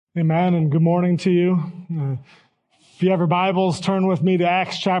Amen, and good morning to you. If you have your Bibles, turn with me to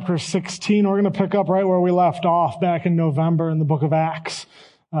Acts chapter 16. We're going to pick up right where we left off back in November in the book of Acts.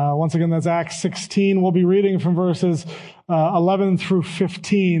 Once again, that's Acts 16. We'll be reading from verses 11 through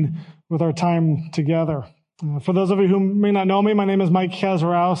 15 with our time together. For those of you who may not know me, my name is Mike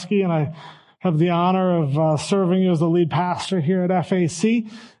Kazarowski, and I have the honor of serving you as the lead pastor here at FAC.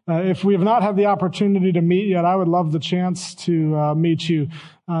 If we have not had the opportunity to meet yet, I would love the chance to meet you.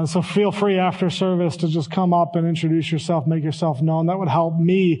 So feel free after service to just come up and introduce yourself, make yourself known. That would help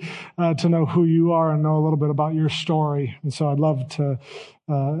me to know who you are and know a little bit about your story. And so I'd love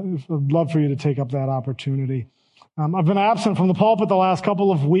for you to take up that opportunity. I've been absent from the pulpit the last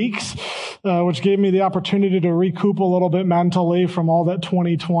couple of weeks, which gave me the opportunity to recoup a little bit mentally from all that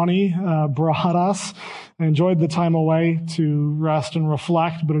 2020 brought us. I enjoyed the time away to rest and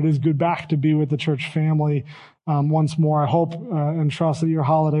reflect, but it is good back to be with the church family once more. I hope and trust that your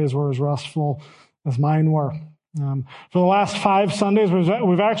holidays were as restful as mine were. For the last 5 Sundays,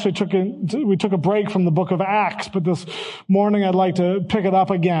 we took a break from the book of Acts, but this morning I'd like to pick it up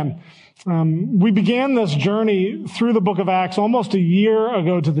again. We began this journey through the book of Acts almost a year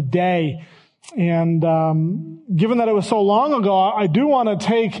ago to the day. And given that it was so long ago, I do want to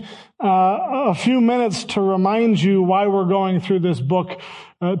take a few minutes to remind you why we're going through this book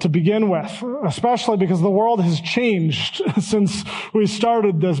to begin with, especially because the world has changed since we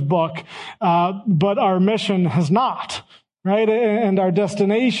started this book, but our mission has not, right? And our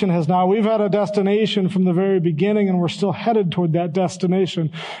destination has not. We've had a destination from the very beginning, and we're still headed toward that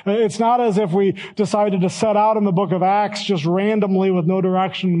destination. It's not as if we decided to set out in the book of Acts just randomly with no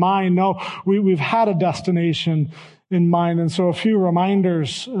direction in mind. No, we've had a destination in mind. And so a few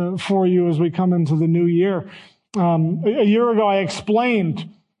reminders for you as we come into the new year. A year ago, I explained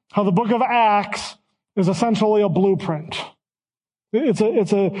how the book of Acts is essentially a blueprint.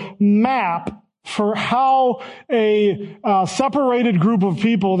 It's a map for how a separated group of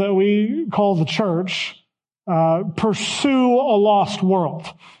people that we call the church pursue a lost world,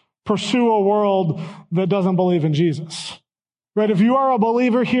 pursue a world that doesn't believe in Jesus. Right? If you are a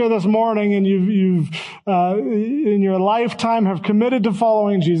believer here this morning and you've in your lifetime have committed to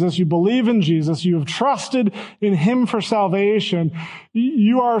following Jesus, you believe in Jesus, you have trusted in Him for salvation,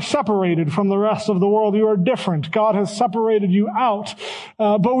 you are separated from the rest of the world. You are different. God has separated you out.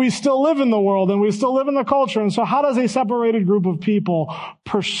 But we still live in the world and we still live in the culture. And so how does a separated group of people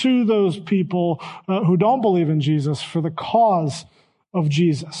pursue those people who don't believe in Jesus for the cause of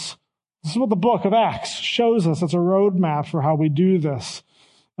Jesus? This is what the book of Acts shows us. It's a roadmap for how we do this.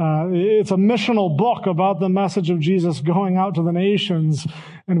 It's a missional book about the message of Jesus going out to the nations.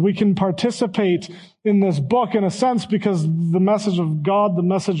 And we can participate in this book in a sense because the message of God, the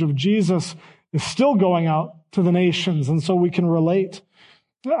message of Jesus is still going out to the nations. And so we can relate.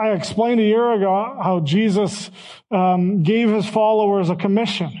 I explained a year ago how Jesus gave His followers a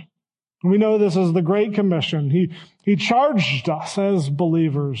commission. We know this is the Great Commission. He charged us as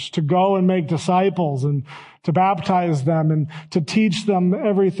believers to go and make disciples and to baptize them and to teach them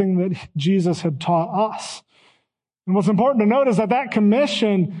everything that Jesus had taught us. And what's important to note is that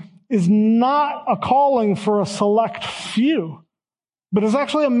commission is not a calling for a select few, but is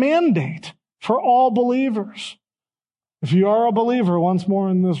actually a mandate for all believers. If you are a believer, once more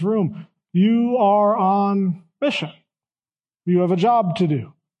in this room, you are on mission. You have a job to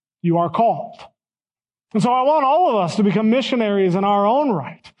do. You are called. And so I want all of us to become missionaries in our own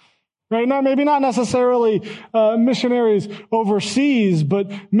right. Right? Maybe not necessarily missionaries overseas,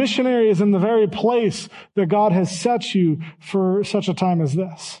 but missionaries in the very place that God has set you for such a time as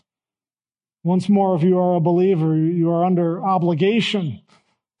this. Once more, if you are a believer, you are under obligation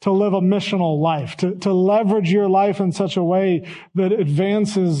to live a missional life, to leverage your life in such a way that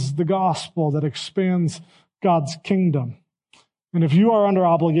advances the gospel, that expands God's kingdom. And if you are under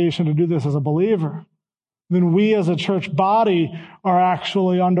obligation to do this as a believer, then we as a church body are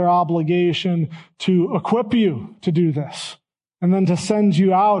actually under obligation to equip you to do this and then to send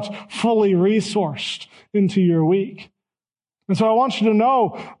you out fully resourced into your week. And so I want you to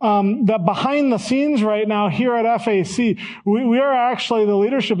know that behind the scenes right now here at FAC, we are actually, the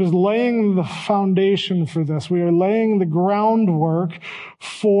leadership is laying the foundation for this. We are laying the groundwork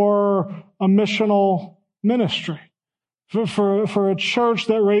for a missional ministry. For a church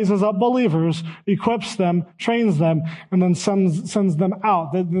that raises up believers, equips them, trains them, and then sends them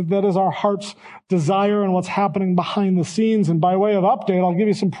out. That is our heart's desire and what's happening behind the scenes. And by way of update, I'll give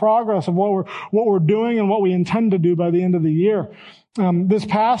you some progress of what we're doing and what we intend to do by the end of the year. This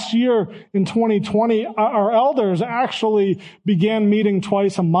past year in 2020, our elders actually began meeting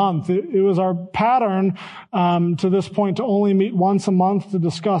twice a month. It was our pattern to this point to only meet once a month to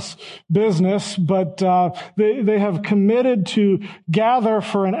discuss business, but they have committed to gather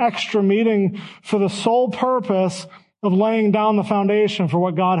for an extra meeting for the sole purpose of laying down the foundation for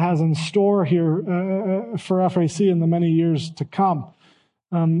what God has in store here for FAC in the many years to come.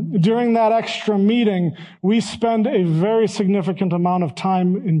 During that extra meeting, we spend a very significant amount of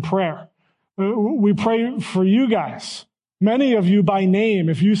time in prayer. We pray for you guys. Many of you by name.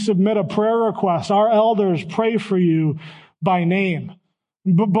 If you submit a prayer request, our elders pray for you by name.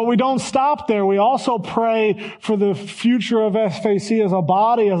 But we don't stop there. We also pray for the future of FAC as a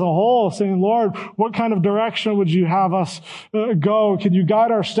body, as a whole, saying, Lord, what kind of direction would you have us go? Can you guide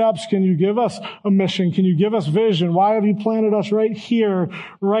our steps? Can you give us a mission? Can you give us vision? Why have you planted us right here,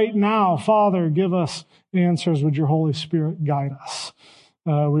 right now? Father, give us answers. Would your Holy Spirit guide us?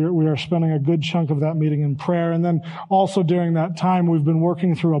 We are spending a good chunk of that meeting in prayer. And then also during that time, we've been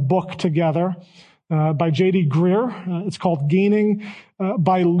working through a book together by J.D. Greer. It's called Gaining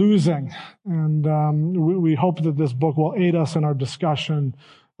by Losing. And we hope that this book will aid us in our discussion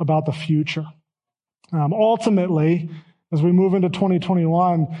about the future. Ultimately, as we move into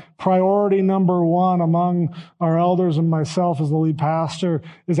 2021, priority number one among our elders and myself as the lead pastor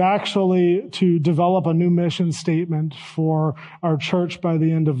is actually to develop a new mission statement for our church by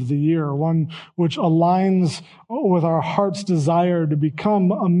the end of the year, one which aligns with our heart's desire to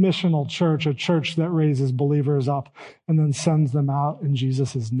become a missional church, a church that raises believers up and then sends them out in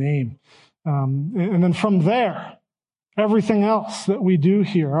Jesus' name. And then from there, everything else that we do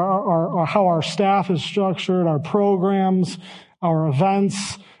here, how our staff is structured, our programs, our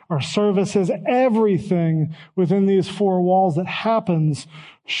events, our services, everything within these four walls that happens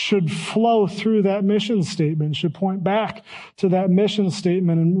should flow through that mission statement, should point back to that mission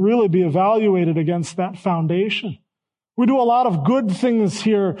statement and really be evaluated against that foundation. We do a lot of good things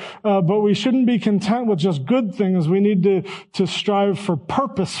here, but we shouldn't be content with just good things. We need to strive for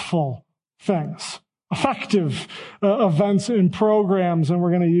purposeful things. Effective events and programs, and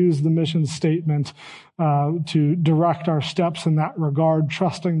we're going to use the mission statement to direct our steps in that regard,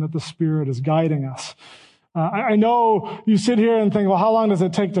 trusting that the Spirit is guiding us. I know you sit here and think, well, how long does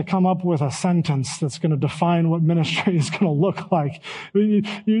it take to come up with a sentence that's going to define what ministry is going to look like?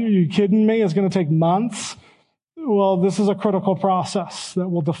 You kidding me? It's going to take months? Well, this is a critical process that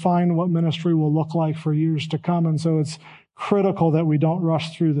will define what ministry will look like for years to come, and so it's critical that we don't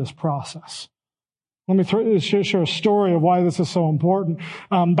rush through this process. Let me share a story of why this is so important.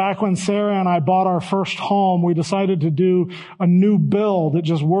 Back when Sarah and I bought our first home, we decided to do a new build. It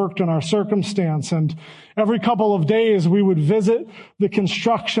just worked in our circumstance. And every couple of days, we would visit the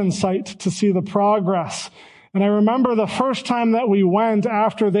construction site to see the progress. And I remember the first time that we went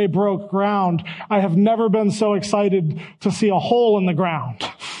after they broke ground, I have never been so excited to see a hole in the ground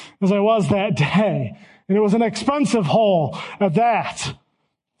as I was that day. And it was an expensive hole at that.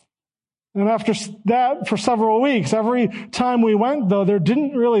 And after that, for several weeks, every time we went, though, there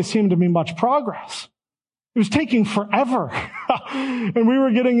didn't really seem to be much progress. It was taking forever. And we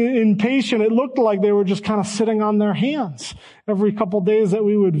were getting impatient. It looked like they were just kind of sitting on their hands every couple of days that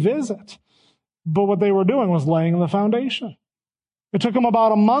we would visit. But what they were doing was laying the foundation. It took them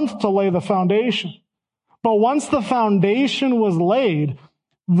about a month to lay the foundation. But once the foundation was laid,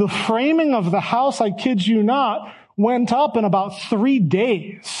 the framing of the house, I kid you not, went up in about 3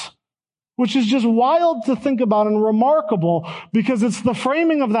 days. Which is just wild to think about and remarkable because it's the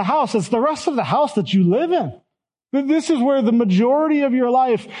framing of the house. It's the rest of the house that you live in. This is where the majority of your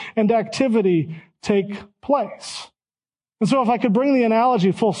life and activity take place. And so if I could bring the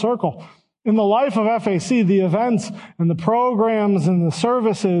analogy full circle, in the life of FAC, the events and the programs and the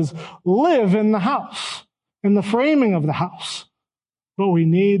services live in the house, in the framing of the house. But we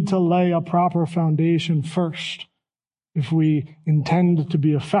need to lay a proper foundation first if we intend to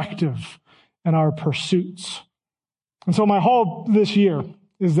be effective in our pursuits. And so my hope this year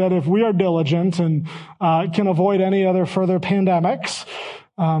is that if we are diligent and can avoid any other further pandemics,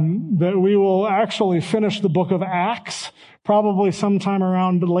 that we will actually finish the book of Acts, probably sometime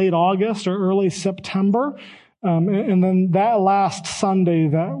around late August or early September. And then that last Sunday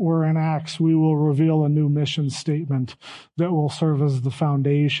that we're in Acts, we will reveal a new mission statement that will serve as the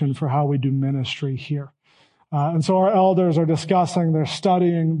foundation for how we do ministry here. And so our elders are discussing, they're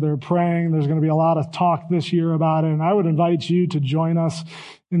studying, they're praying. There's going to be a lot of talk this year about it. And I would invite you to join us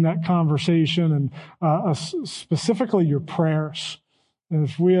in that conversation and specifically your prayers. And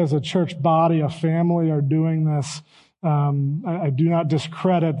if we as a church body, a family are doing this, I do not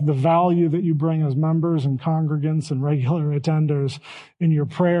discredit the value that you bring as members and congregants and regular attenders in your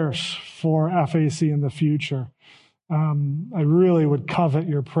prayers for FAC in the future. I really would covet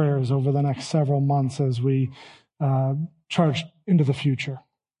your prayers over the next several months as we charge into the future.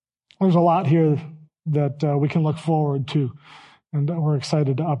 There's a lot here that we can look forward to, and we're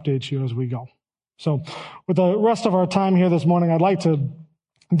excited to update you as we go. So with the rest of our time here this morning, I'd like to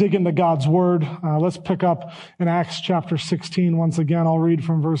dig into God's Word. Let's pick up in Acts chapter 16 once again. I'll read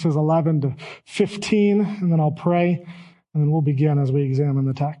from verses 11 to 15, and then I'll pray, and then we'll begin as we examine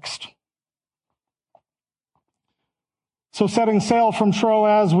the text. So setting sail from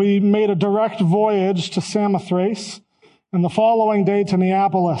Troas, we made a direct voyage to Samothrace, and the following day to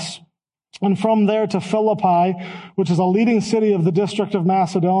Neapolis, and from there to Philippi, which is a leading city of the district of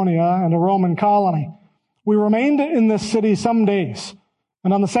Macedonia and a Roman colony. We remained in this city some days,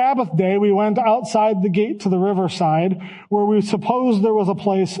 and on the Sabbath day we went outside the gate to the riverside, where we supposed there was a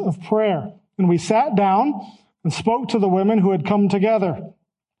place of prayer. And we sat down and spoke to the women who had come together.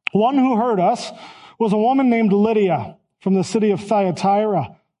 One who heard us was a woman named Lydia, from the city of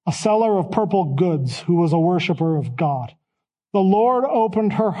Thyatira, a seller of purple goods, who was a worshiper of God. The Lord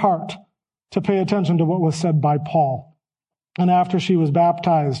opened her heart to pay attention to what was said by Paul. And after she was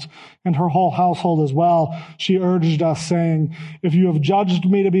baptized, and her whole household as well, she urged us, saying, "If you have judged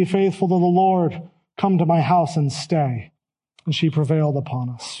me to be faithful to the Lord, come to my house and stay." And she prevailed upon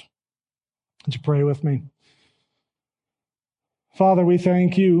us. Would you pray with me? Father, we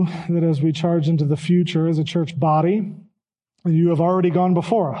thank you that as we charge into the future as a church body, you have already gone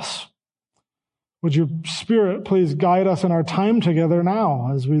before us. Would your Spirit please guide us in our time together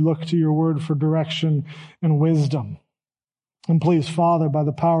now as we look to your word for direction and wisdom. And please, Father, by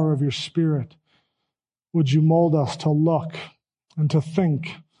the power of your Spirit, would you mold us to look and to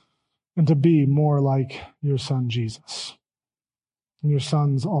think and to be more like your Son, Jesus. In your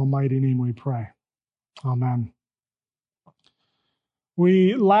Son's almighty name we pray. Amen.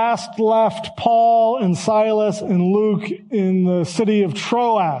 We last left Paul and Silas and Luke in the city of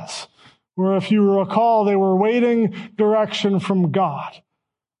Troas, where, if you recall, they were waiting direction from God.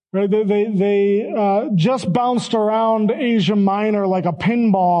 Right? They just bounced around Asia Minor like a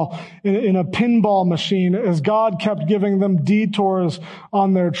pinball in a pinball machine as God kept giving them detours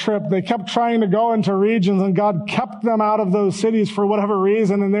on their trip. They kept trying to go into regions, and God kept them out of those cities for whatever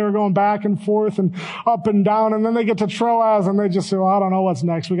reason, and they were going back and forth and up and down. And then they get to Troas, and they just say, well, I don't know what's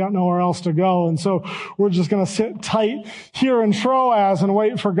next. We got nowhere else to go. And so we're just going to sit tight here in Troas and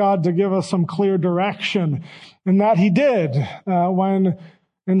wait for God to give us some clear direction. And that he did when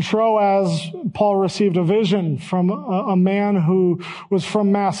in Troas, Paul received a vision from a man who was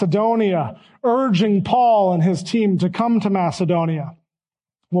from Macedonia, urging Paul and his team to come to Macedonia.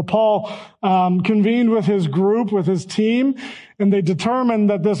 Well, Paul convened with his group, with his team, and they determined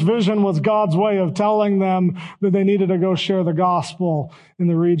that this vision was God's way of telling them that they needed to go share the gospel in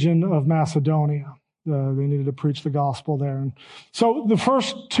the region of Macedonia. They needed to preach the gospel there. And so the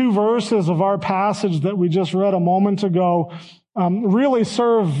first two verses of our passage that we just read a moment ago really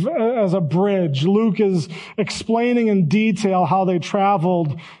serve as a bridge. Luke is explaining in detail how they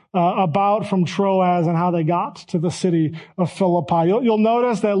traveled about from Troas and how they got to the city of Philippi. You'll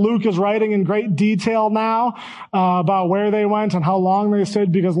notice that Luke is writing in great detail now about where they went and how long they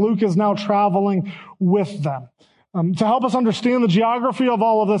stayed, because Luke is now traveling with them. To help us understand the geography of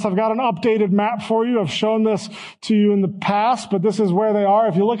all of this, I've got an updated map for you. I've shown this to you in the past, but this is where they are.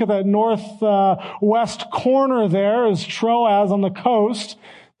 If you look at that northwest corner, there is Troas on the coast.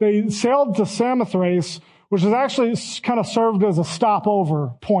 They sailed to Samothrace, which is actually kind of served as a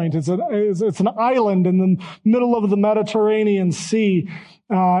stopover point. It's an island in the middle of the Mediterranean Sea,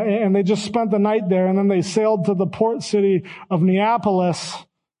 and they just spent the night there, and then they sailed to the port city of Neapolis.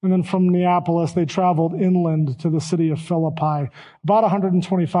 And then from Neapolis, they traveled inland to the city of Philippi, about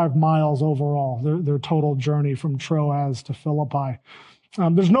 125 miles overall, their total journey from Troas to Philippi.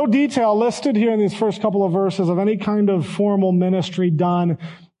 There's no detail listed here in these first couple of verses of any kind of formal ministry done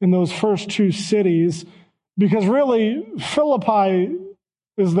in those first two cities, because really, Philippi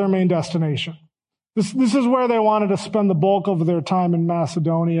is their main destination. This is where they wanted to spend the bulk of their time in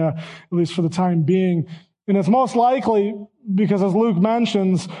Macedonia, at least for the time being. And it's most likely because, as Luke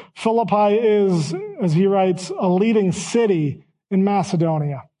mentions, Philippi is, as he writes, a leading city in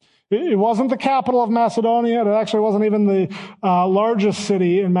Macedonia. It wasn't the capital of Macedonia. It actually wasn't even the largest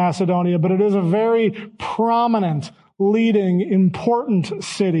city in Macedonia, but it is a very prominent, leading, important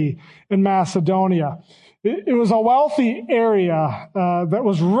city in Macedonia. It was a wealthy area that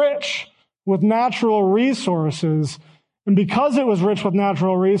was rich with natural resources, And because it was rich with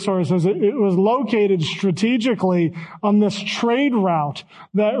natural resources, it was located strategically on this trade route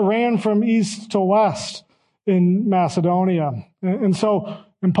that ran from east to west in Macedonia. And so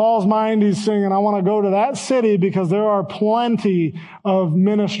in Paul's mind, he's saying, I want to go to that city because there are plenty of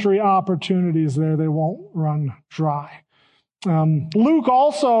ministry opportunities there. They won't run dry. Luke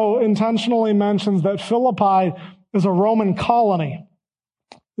also intentionally mentions that Philippi is a Roman colony.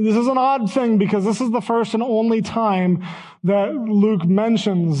 This is an odd thing because this is the first and only time that Luke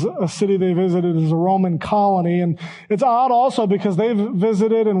mentions a city they visited as a Roman colony. And it's odd also because they've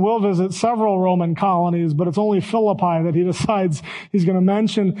visited and will visit several Roman colonies, but it's only Philippi that he decides he's going to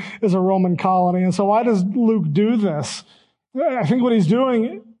mention as a Roman colony. And so why does Luke do this? I think what he's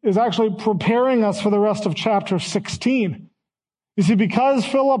doing is actually preparing us for the rest of chapter 16. You see, because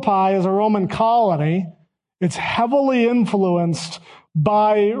Philippi is a Roman colony, it's heavily influenced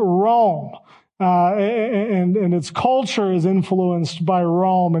by Rome. And its culture is influenced by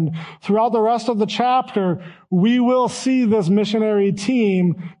Rome. And throughout the rest of the chapter, we will see this missionary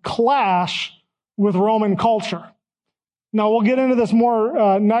team clash with Roman culture. Now, we'll get into this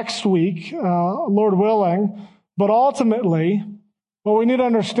more next week, Lord willing. But ultimately, what we need to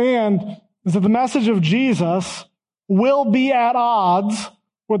understand is that the message of Jesus will be at odds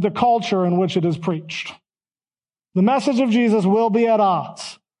with the culture in which it is preached. The message of Jesus will be at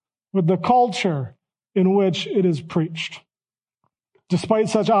odds with the culture in which it is preached. Despite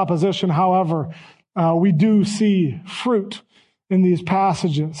such opposition, however, we do see fruit in these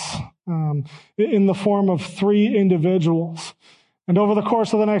passages in the form of three individuals. And over the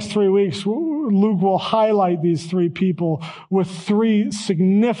course of the next 3 weeks, Luke will highlight these three people with three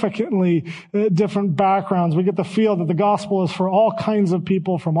significantly different backgrounds. We get the feel that the gospel is for all kinds of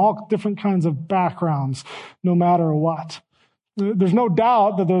people from all different kinds of backgrounds, no matter what. There's no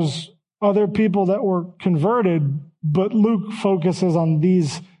doubt that there's other people that were converted, but Luke focuses on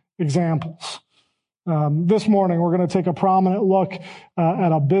these examples. This morning, we're going to take a prominent look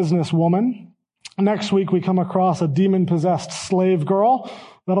at a businesswoman. Next week, we come across a demon-possessed slave girl.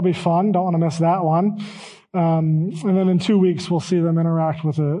 That'll be fun. Don't want to miss that one. And then in 2 weeks, we'll see them interact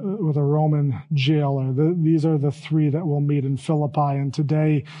with a Roman jailer. These are the three that we'll meet in Philippi. And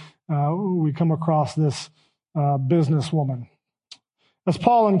today, we come across this businesswoman. As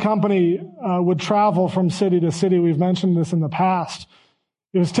Paul and company would travel from city to city, we've mentioned this in the past,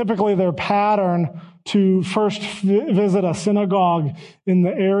 it was typically their pattern to first visit a synagogue in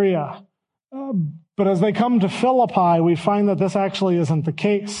the area. But as they come to Philippi, we find that this actually isn't the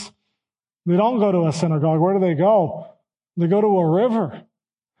case. They don't go to a synagogue. Where do they go? They go to a river.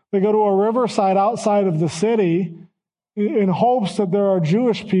 They go to a riverside outside of the city in hopes that there are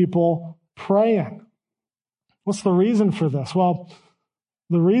Jewish people praying. What's the reason for this? Well,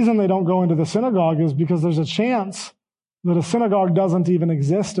 the reason they don't go into the synagogue is because there's a chance that a synagogue doesn't even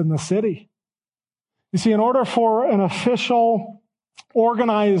exist in the city. You see, in order for an official,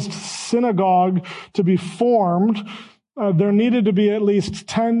 organized synagogue to be formed, there needed to be at least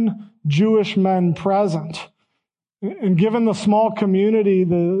 10 Jewish men present. And given the small community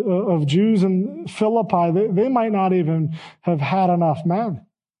of Jews in Philippi, they might not even have had enough men.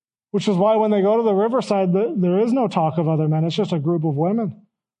 Which is why when they go to the riverside, there is no talk of other men. It's just a group of women.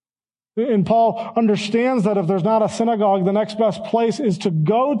 And Paul understands that if there's not a synagogue, the next best place is to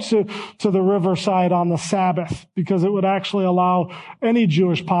go to the riverside on the Sabbath, because it would actually allow any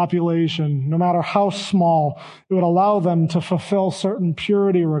Jewish population, no matter how small, it would allow them to fulfill certain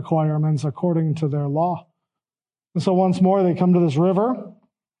purity requirements according to their law. And so once more, they come to this river.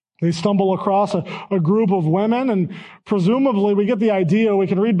 They stumble across a group of women, and presumably we get the idea, we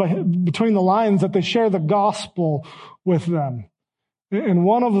can read between the lines, that they share the gospel with them. And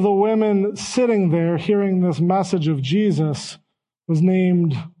one of the women sitting there hearing this message of Jesus was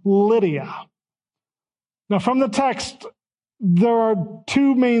named Lydia. Now, from the text, there are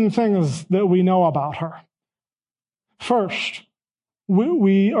two main things that we know about her. First,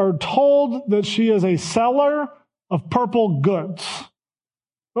 we are told that she is a seller of purple goods.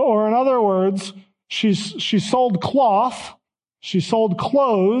 Or in other words, she sold cloth, she sold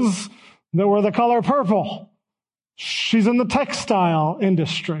clothes that were the color purple. She's in the textile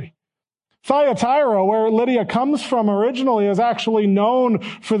industry. Thyatira, where Lydia comes from originally, is actually known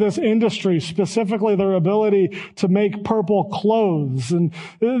for this industry, specifically their ability to make purple clothes. And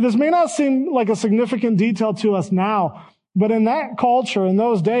this may not seem like a significant detail to us now, but in that culture, in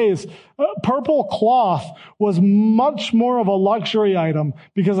those days, purple cloth was much more of a luxury item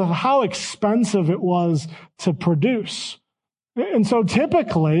because of how expensive it was to produce. And so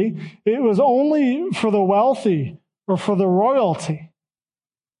typically, it was only for the wealthy or for the royalty.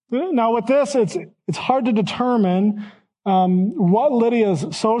 Now with this, it's hard to determine what Lydia's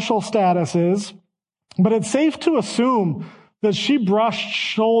social status is, but it's safe to assume that she brushed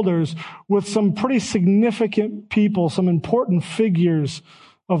shoulders with some pretty significant people, some important figures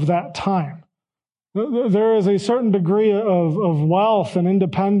of that time. There is a certain degree of wealth and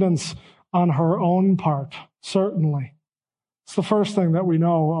independence on her own part, certainly. It's the first thing that we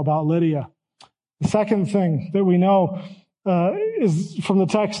know about Lydia. The second thing that we know is from the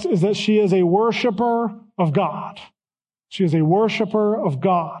text is that she is a worshiper of God. She is a worshiper of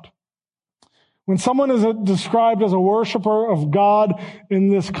God. When someone is described as a worshiper of God in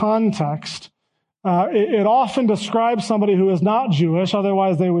this context, it often describes somebody who is not Jewish.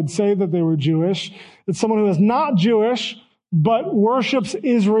 Otherwise, they would say that they were Jewish. It's someone who is not Jewish, but worships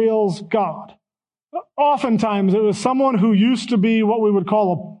Israel's God. Oftentimes, it was someone who used to be what we would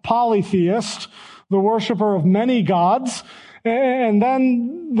call a polytheist, the worshiper of many gods, and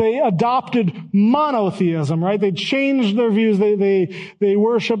then they adopted monotheism, right? They changed their views. They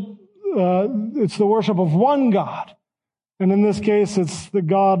worship, it's the worship of one God. And in this case, it's the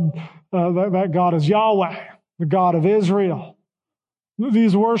God, that God is Yahweh, the God of Israel.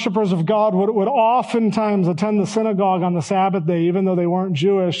 These worshipers of God would oftentimes attend the synagogue on the Sabbath day, even though they weren't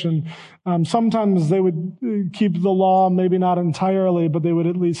Jewish. And sometimes they would keep the law, maybe not entirely, but they would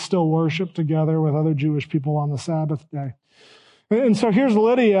at least still worship together with other Jewish people on the Sabbath day. And so here's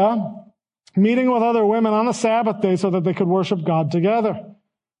Lydia meeting with other women on the Sabbath day so that they could worship God together.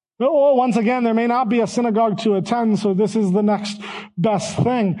 Well, once again, there may not be a synagogue to attend, so this is the next best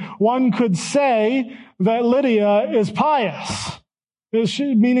thing. One could say that Lydia is pious,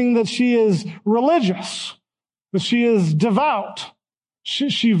 meaning that she is religious, that she is devout.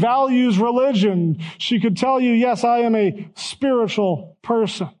 She values religion. She could tell you, yes, I am a spiritual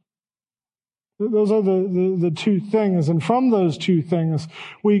person. Those are the two things. And from those two things,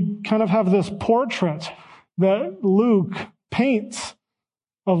 we kind of have this portrait that Luke paints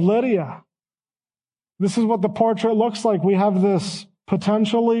of Lydia. This is what the portrait looks like. We have this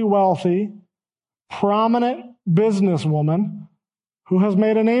potentially wealthy, prominent businesswoman who has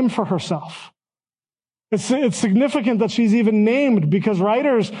made a name for herself. It's significant that she's even named because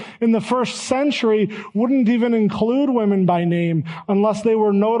writers in the first century wouldn't even include women by name unless they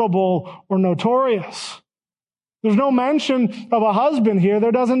were notable or notorious. There's no mention of a husband here.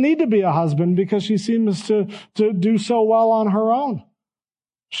 There doesn't need to be a husband because she seems to do so well on her own.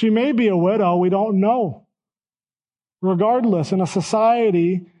 She may be a widow. We don't know. Regardless, in a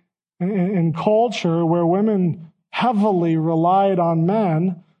society and culture where women heavily relied on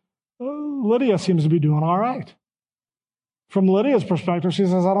men, Lydia seems to be doing all right. From Lydia's perspective, she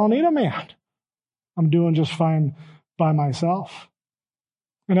says, I don't need a man. I'm doing just fine by myself.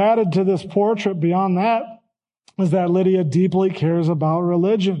 And added to this portrait beyond that is that Lydia deeply cares about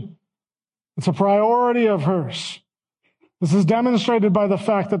religion. It's a priority of hers. This is demonstrated by the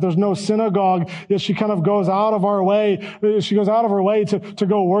fact that there's no synagogue, yet she kind of goes out of her way to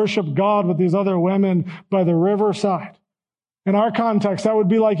go worship God with these other women by the riverside. In our context, that would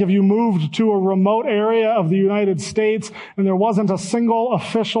be like if you moved to a remote area of the United States and there wasn't a single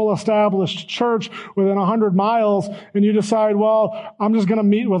official established church within 100 miles, and you decide, well, I'm just going to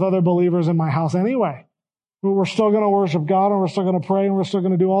meet with other believers in my house anyway. We're still going to worship God, and we're still going to pray, and we're still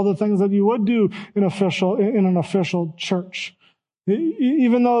going to do all the things that you would do in an official church.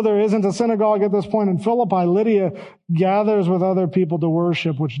 Even though there isn't a synagogue at this point in Philippi, Lydia gathers with other people to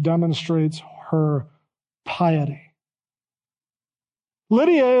worship, which demonstrates her piety.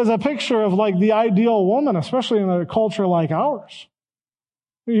 Lydia is a picture of like the ideal woman, especially in a culture like ours.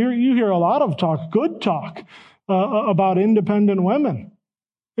 You hear a lot of talk, good talk, about independent women.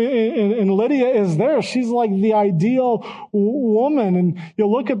 And Lydia is there. She's like the ideal woman. And you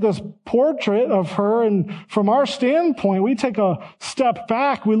look at this portrait of her, and from our standpoint, we take a step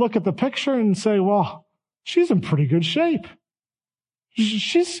back. We look at the picture and say, well, she's in pretty good shape.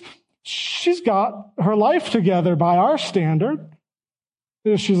 She's got her life together by our standard.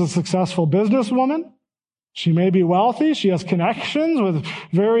 She's a successful businesswoman. She may be wealthy. She has connections with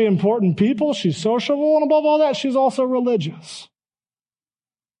very important people. She's sociable. And above all that, she's also religious.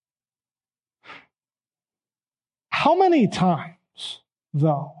 How many times,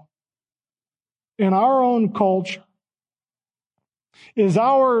 though, in our own culture, is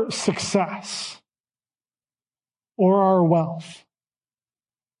our success or our wealth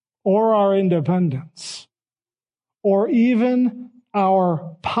or our independence or even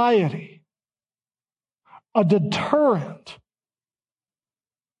our piety a deterrent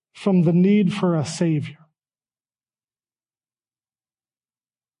from the need for a Savior?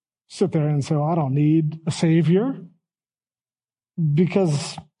 Sit there and say, well, I don't need a Savior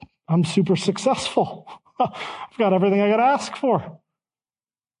because I'm super successful. I've got everything I could ask for.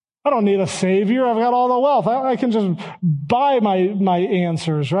 I don't need a savior. I've got all the wealth. I can just buy my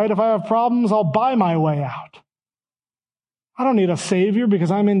answers, right? If I have problems, I'll buy my way out. I don't need a savior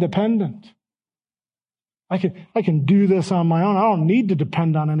because I'm independent. I can do this on my own. I don't need to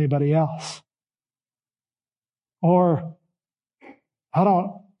depend on anybody else. Or I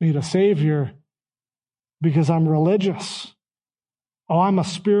don't need a savior because I'm religious. Oh, I'm a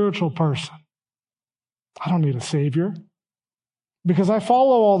spiritual person. I don't need a savior because I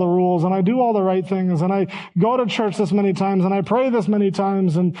follow all the rules and I do all the right things and I go to church this many times and I pray this many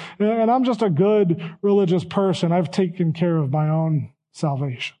times and I'm just a good religious person. I've taken care of my own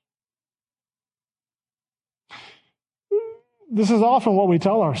salvation. This is often what we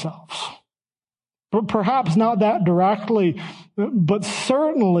tell ourselves. But perhaps not that directly, but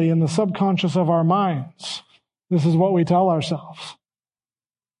certainly in the subconscious of our minds. This is what we tell ourselves.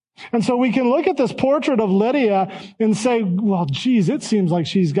 And so we can look at this portrait of Lydia and say, well, geez, it seems like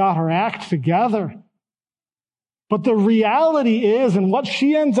she's got her act together. But the reality is, and what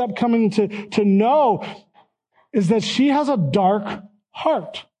she ends up coming to know, is that she has a dark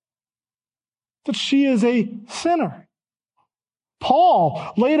heart. That she is a sinner.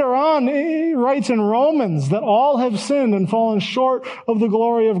 Paul, later on, he writes in Romans that all have sinned and fallen short of the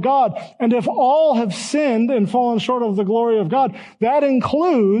glory of God. And if all have sinned and fallen short of the glory of God, that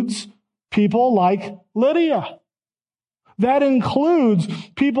includes people like Lydia. That includes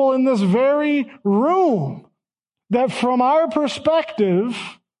people in this very room that from our perspective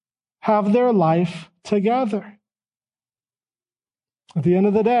have their life together. At the end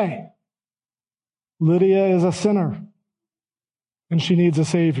of the day, Lydia is a sinner. And she needs a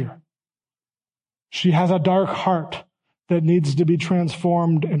savior. She has a dark heart that needs to be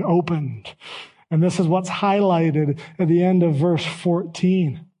transformed and opened. And this is what's highlighted at the end of verse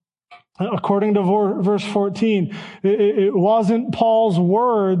 14. According to verse 14, it wasn't Paul's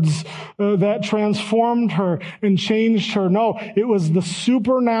words that transformed her and changed her. No, it was the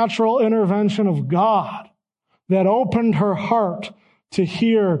supernatural intervention of God that opened her heart to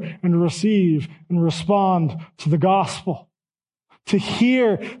hear and receive and respond to the gospel. To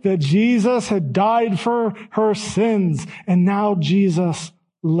hear that Jesus had died for her sins and now Jesus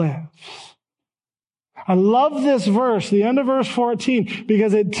lives. I love this verse, the end of verse 14,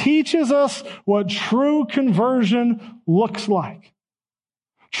 because it teaches us what true conversion looks like.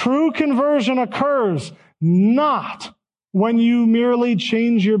 True conversion occurs not when you merely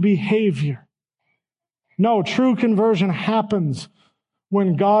change your behavior. No, true conversion happens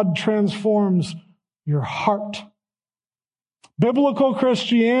when God transforms your heart. Biblical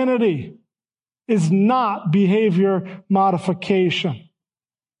Christianity is not behavior modification.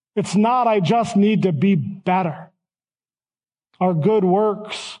 It's not, I just need to be better. Our good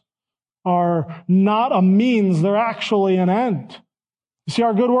works are not a means, they're actually an end. You see,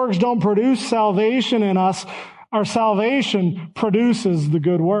 our good works don't produce salvation in us. Our salvation produces the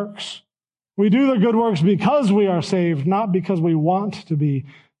good works. We do the good works because we are saved, not because we want to be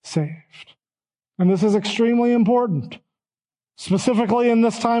saved. And this is extremely important. Specifically in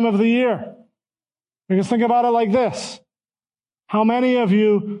this time of the year. Because think about it like this. How many of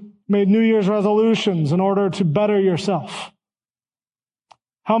you made New Year's resolutions in order to better yourself?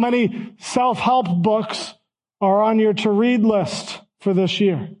 How many self-help books are on your to-read list for this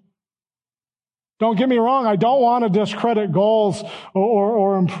year? Don't get me wrong, I don't want to discredit goals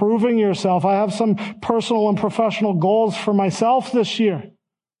or improving yourself. I have some personal and professional goals for myself this year.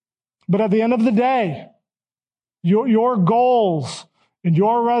 But at the end of the day, your goals and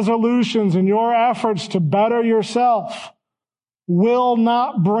your resolutions and your efforts to better yourself will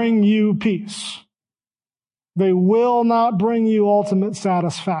not bring you peace. They will not bring you ultimate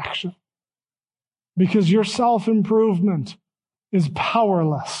satisfaction because your self-improvement is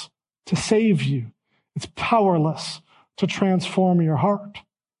powerless to save you. It's powerless to transform your heart.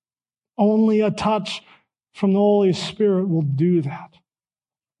 Only a touch from the Holy Spirit will do that.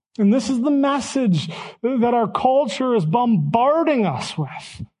 And this is the message that our culture is bombarding us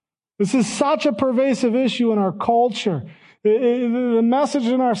with. This is such a pervasive issue in our culture. The message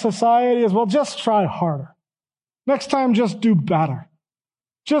in our society is, well, just try harder. Next time, just do better.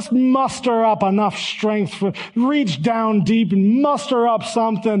 Just muster up enough strength, reach down deep and muster up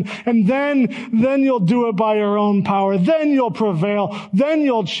something, and then you'll do it by your own power. Then you'll prevail. Then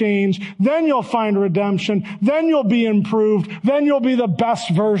you'll change. Then you'll find redemption. Then you'll be improved. Then you'll be the best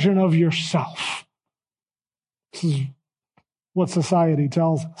version of yourself. This is what society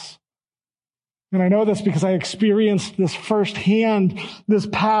tells us. And I know this because I experienced this firsthand this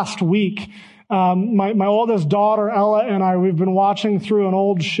past week. My oldest daughter, Ella, and I, we've been watching through an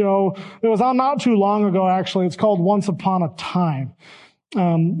old show that was on not too long ago, actually. It's called Once Upon a Time.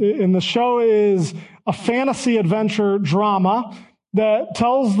 And the show is a fantasy adventure drama that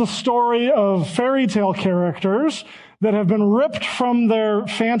tells the story of fairy tale characters that have been ripped from their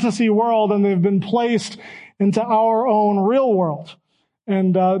fantasy world and they've been placed into our own real world.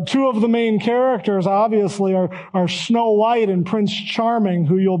 And two of the main characters, obviously, are Snow White and Prince Charming,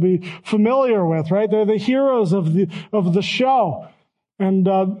 who you'll be familiar with, right? They're the heroes of the show. And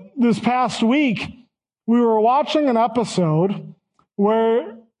this past week, we were watching an episode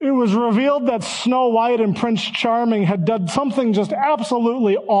where it was revealed that Snow White and Prince Charming had done something just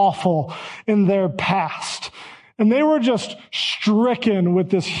absolutely awful in their past. And they were just stricken with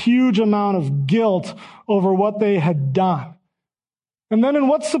this huge amount of guilt over what they had done. And then in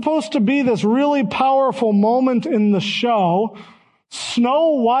what's supposed to be this really powerful moment in the show,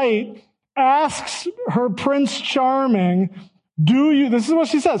 Snow White asks her Prince Charming, this is what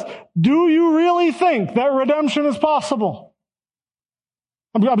she says, do you really think that redemption is possible?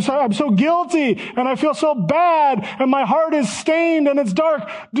 I'm so guilty and I feel so bad and my heart is stained and it's dark.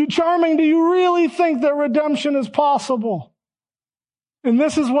 Charming, do you really think that redemption is possible? And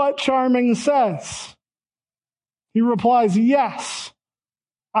this is what Charming says. He replies, yes,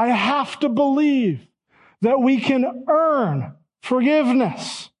 I have to believe that we can earn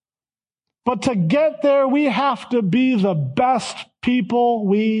forgiveness. But to get there, we have to be the best people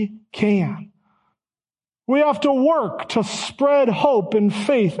we can. We have to work to spread hope and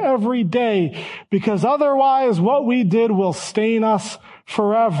faith every day, because otherwise what we did will stain us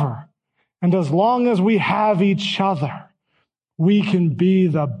forever. And as long as we have each other, we can be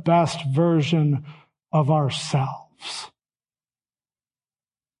the best version of ourselves.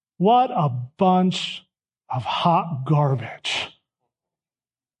 What a bunch of hot garbage.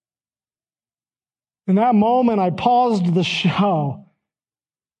 In that moment, I paused the show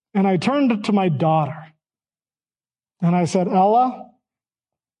and I turned to my daughter. And I said, Ella,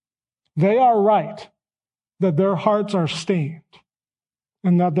 they are right that their hearts are stained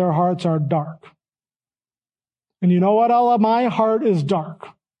and that their hearts are dark. And you know what, Ella? My heart is dark.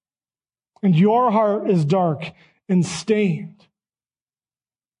 And your heart is dark and stained.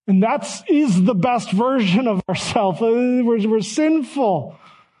 And that is the best version of ourselves. We're sinful.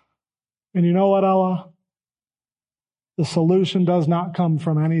 And you know what, Ella? The solution does not come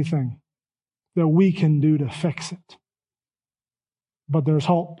from anything that we can do to fix it. But there's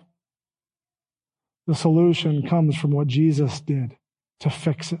hope. The solution comes from what Jesus did to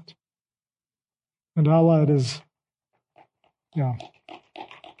fix it. And Ella,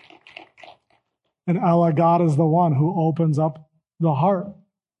 And Ella, God is the one who opens up the heart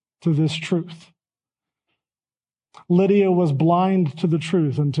to this truth. Lydia was blind to the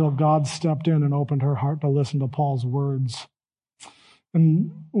truth until God stepped in and opened her heart to listen to Paul's words.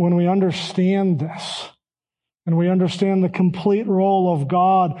 And when we understand this, and we understand the complete role of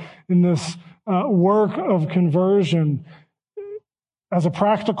God in this work of conversion, as a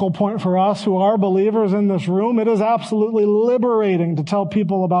practical point for us who are believers in this room, it is absolutely liberating to tell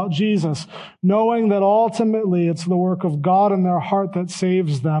people about Jesus, knowing that ultimately it's the work of God in their heart that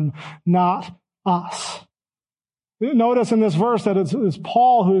saves them, not us. Notice in this verse that it's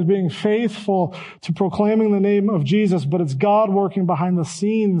Paul who is being faithful to proclaiming the name of Jesus, but it's God working behind the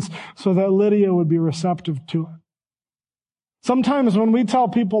scenes so that Lydia would be receptive to it. Sometimes when we tell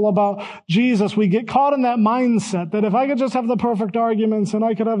people about Jesus, we get caught in that mindset that if I could just have the perfect arguments and if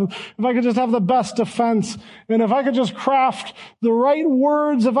I could just have the best defense and if I could just craft the right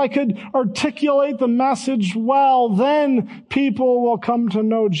words, if I could articulate the message well, then people will come to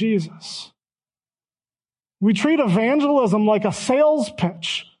know Jesus. We treat evangelism like a sales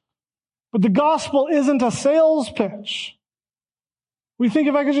pitch, but the gospel isn't a sales pitch. We think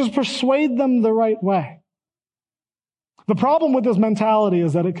if I could just persuade them the right way. The problem with this mentality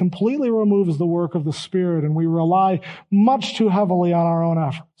is that it completely removes the work of the Spirit, and we rely much too heavily on our own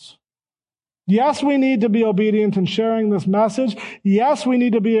efforts. Yes, we need to be obedient in sharing this message. Yes, we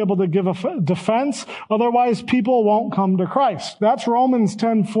need to be able to give a defense. Otherwise, people won't come to Christ. That's Romans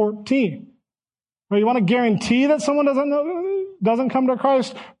 10:14. Or you want to guarantee that someone doesn't come to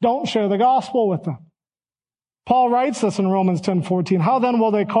Christ? Don't share the gospel with them. Paul writes this in Romans 10:14. How then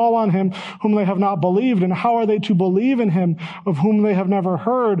will they call on him whom they have not believed? And how are they to believe in him of whom they have never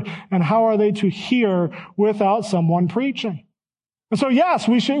heard? And how are they to hear without someone preaching? And so yes,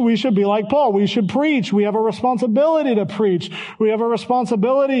 we should be like Paul. We should preach. We have a responsibility to preach. We have a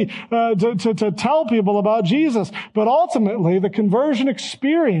responsibility to tell people about Jesus. But ultimately, the conversion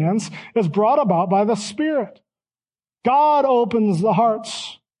experience is brought about by the Spirit. God opens the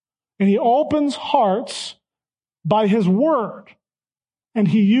hearts. And he opens hearts by his word. And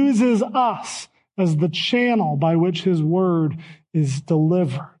he uses us as the channel by which his word is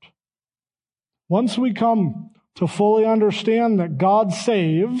delivered. Once we come to fully understand that God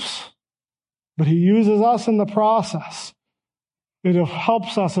saves, but he uses us in the process, it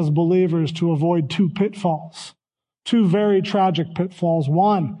helps us as believers to avoid two pitfalls, two very tragic pitfalls.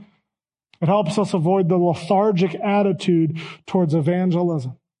 One, it helps us avoid the lethargic attitude towards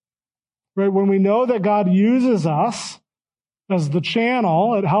evangelism. Right? When we know that God uses us as the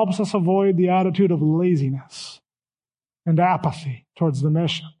channel, it helps us avoid the attitude of laziness and apathy towards the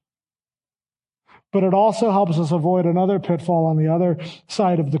mission. But it also helps us avoid another pitfall on the other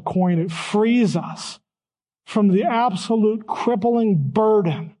side of the coin. It frees us from the absolute crippling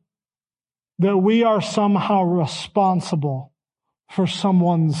burden that we are somehow responsible for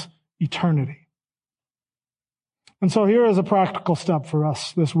someone's eternity. And so here is a practical step for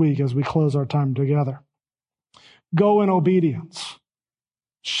us this week as we close our time together. Go in obedience.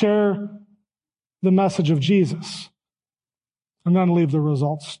 Share the message of Jesus. And then leave the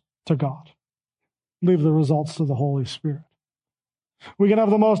results to God. Leave the results to the Holy Spirit. We can have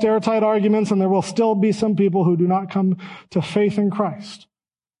the most airtight arguments, and there will still be some people who do not come to faith in Christ.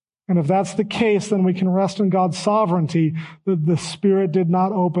 And if that's the case, then we can rest in God's sovereignty that the Spirit did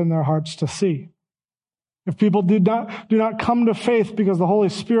not open their hearts to see. If people do not come to faith because the Holy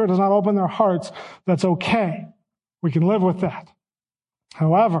Spirit does not open their hearts, that's okay. We can live with that.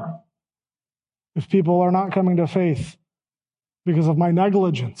 However, if people are not coming to faith because of my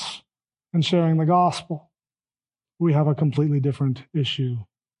negligence in sharing the gospel, we have a completely different issue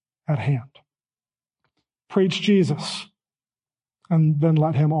at hand. Preach Jesus, and then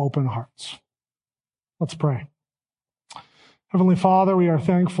let him open hearts. Let's pray. Heavenly Father, we are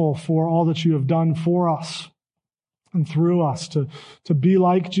thankful for all that you have done for us and through us to be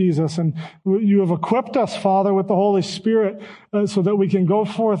like Jesus. And you have equipped us, Father, with the Holy Spirit so that we can go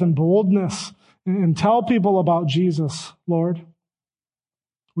forth in boldness and tell people about Jesus, Lord.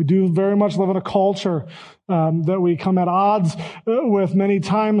 We do very much live in a culture that we come at odds with many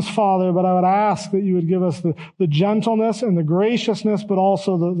times, Father, but I would ask that you would give us the gentleness and the graciousness, but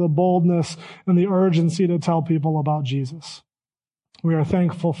also the boldness and the urgency to tell people about Jesus. We are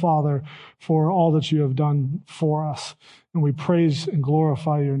thankful, Father, for all that you have done for us, and we praise and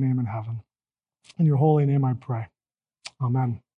glorify your name in heaven. In your holy name I pray. Amen.